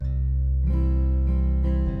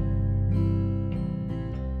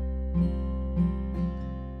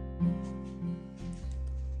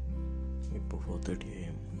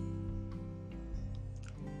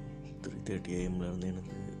3:30 AM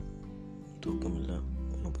எனக்கு தூக்கம் இல்லை.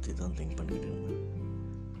 உன்னை பற்றி தான் திங்க் பண்ணிக்கிட்டு இருந்தேன்.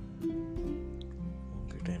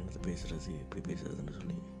 உங்ககிட்ட என்னது பேசுகிறது, எப்படி பேசுறதுன்னு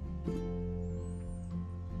சொல்லி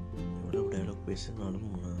எவ்வளோ டைலாக் பேசினாலும்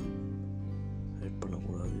உன்னை ஹெல்ப்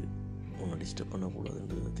பண்ணக்கூடாது, உன்னை டிஸ்டர்ப்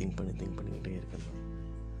பண்ணக்கூடாதுன்றதை திங்க் பண்ணிக்கிட்டே இருக்கேன்.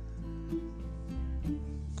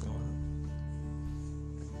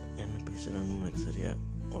 என்ன பேசுகிறேன்னு எனக்கு சரியாக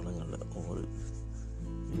வழங்கல. ஒவ்வொரு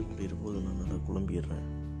இது முடிகிற போது நான் நல்லா குழம்பிடுறேன்.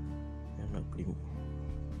 என்ன அப்படி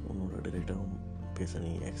உன்னோட டைரெக்டாகவும் பேச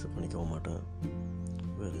நீ ஆக்செப்ட் பண்ணிக்கவும் மாட்டேன்,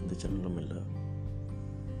 வேறு எந்த சேனலும் இல்லை.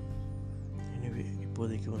 எனவே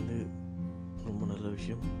இப்போதைக்கு ரொம்ப நல்ல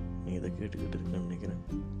விஷயம், நீ இதை கேட்டுக்கிட்டு இருக்கேன்னு நினைக்கிறேன்.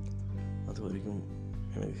 அது வரைக்கும்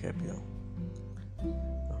எனக்கு ஹாப்பி தான்.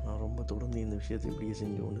 நான் ரொம்ப தொடர்ந்து இந்த விஷயத்தை இப்படியே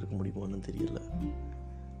செஞ்சு கொண்டு இருக்க முடியுமான்னு தெரியல.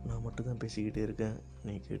 நான் மட்டும்தான் பேசிக்கிட்டே இருக்கேன்,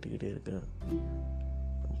 நீ கேட்டுக்கிட்டே இருக்க.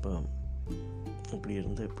 அப்போ இப்படி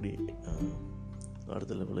இருந்தால் எப்படி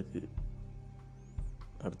அடுத்த லெவலுக்கு,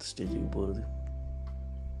 அடுத்த ஸ்டேஜுக்கு போகிறது?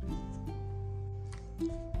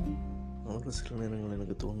 அதோட சில நேரங்கள்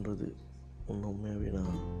எனக்கு தோன்றது, உன்னை உண்மையாகவே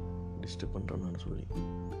நான் டிஸ்டர்ப் பண்ணுறேன்னு சொல்லி.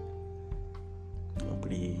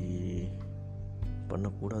 அப்படி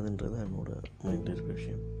பண்ணக்கூடாதுன்றது என்னோட மைண்டில் இருக்கிற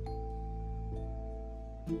விஷயம்.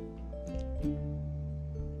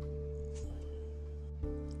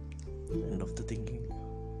 எண்ட் ஆஃப் த திங்கிங்,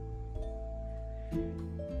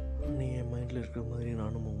 நீ என் மைண்டில் இருக்கிற மாதிரி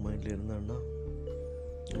நானும் உன் மைண்டில் இருந்தேன்னா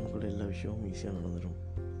நமக்குள்ள எல்லா விஷயமும் ஈஸியாக நடந்துடும்.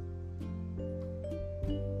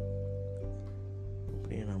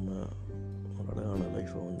 அப்படியே நம்ம ஒரு அழகான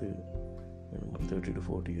லைஃப்பை நம்ம 30 to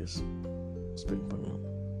 40 years ஸ்பெண்ட் பண்ணலாம்.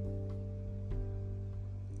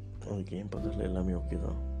 அதுக்கு என் பக்கத்தில் எல்லாமே ஓகே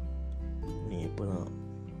தான். நீ எப்போ தான்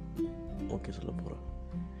ஓகே சொல்ல போகிற?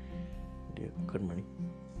 கண்மணி.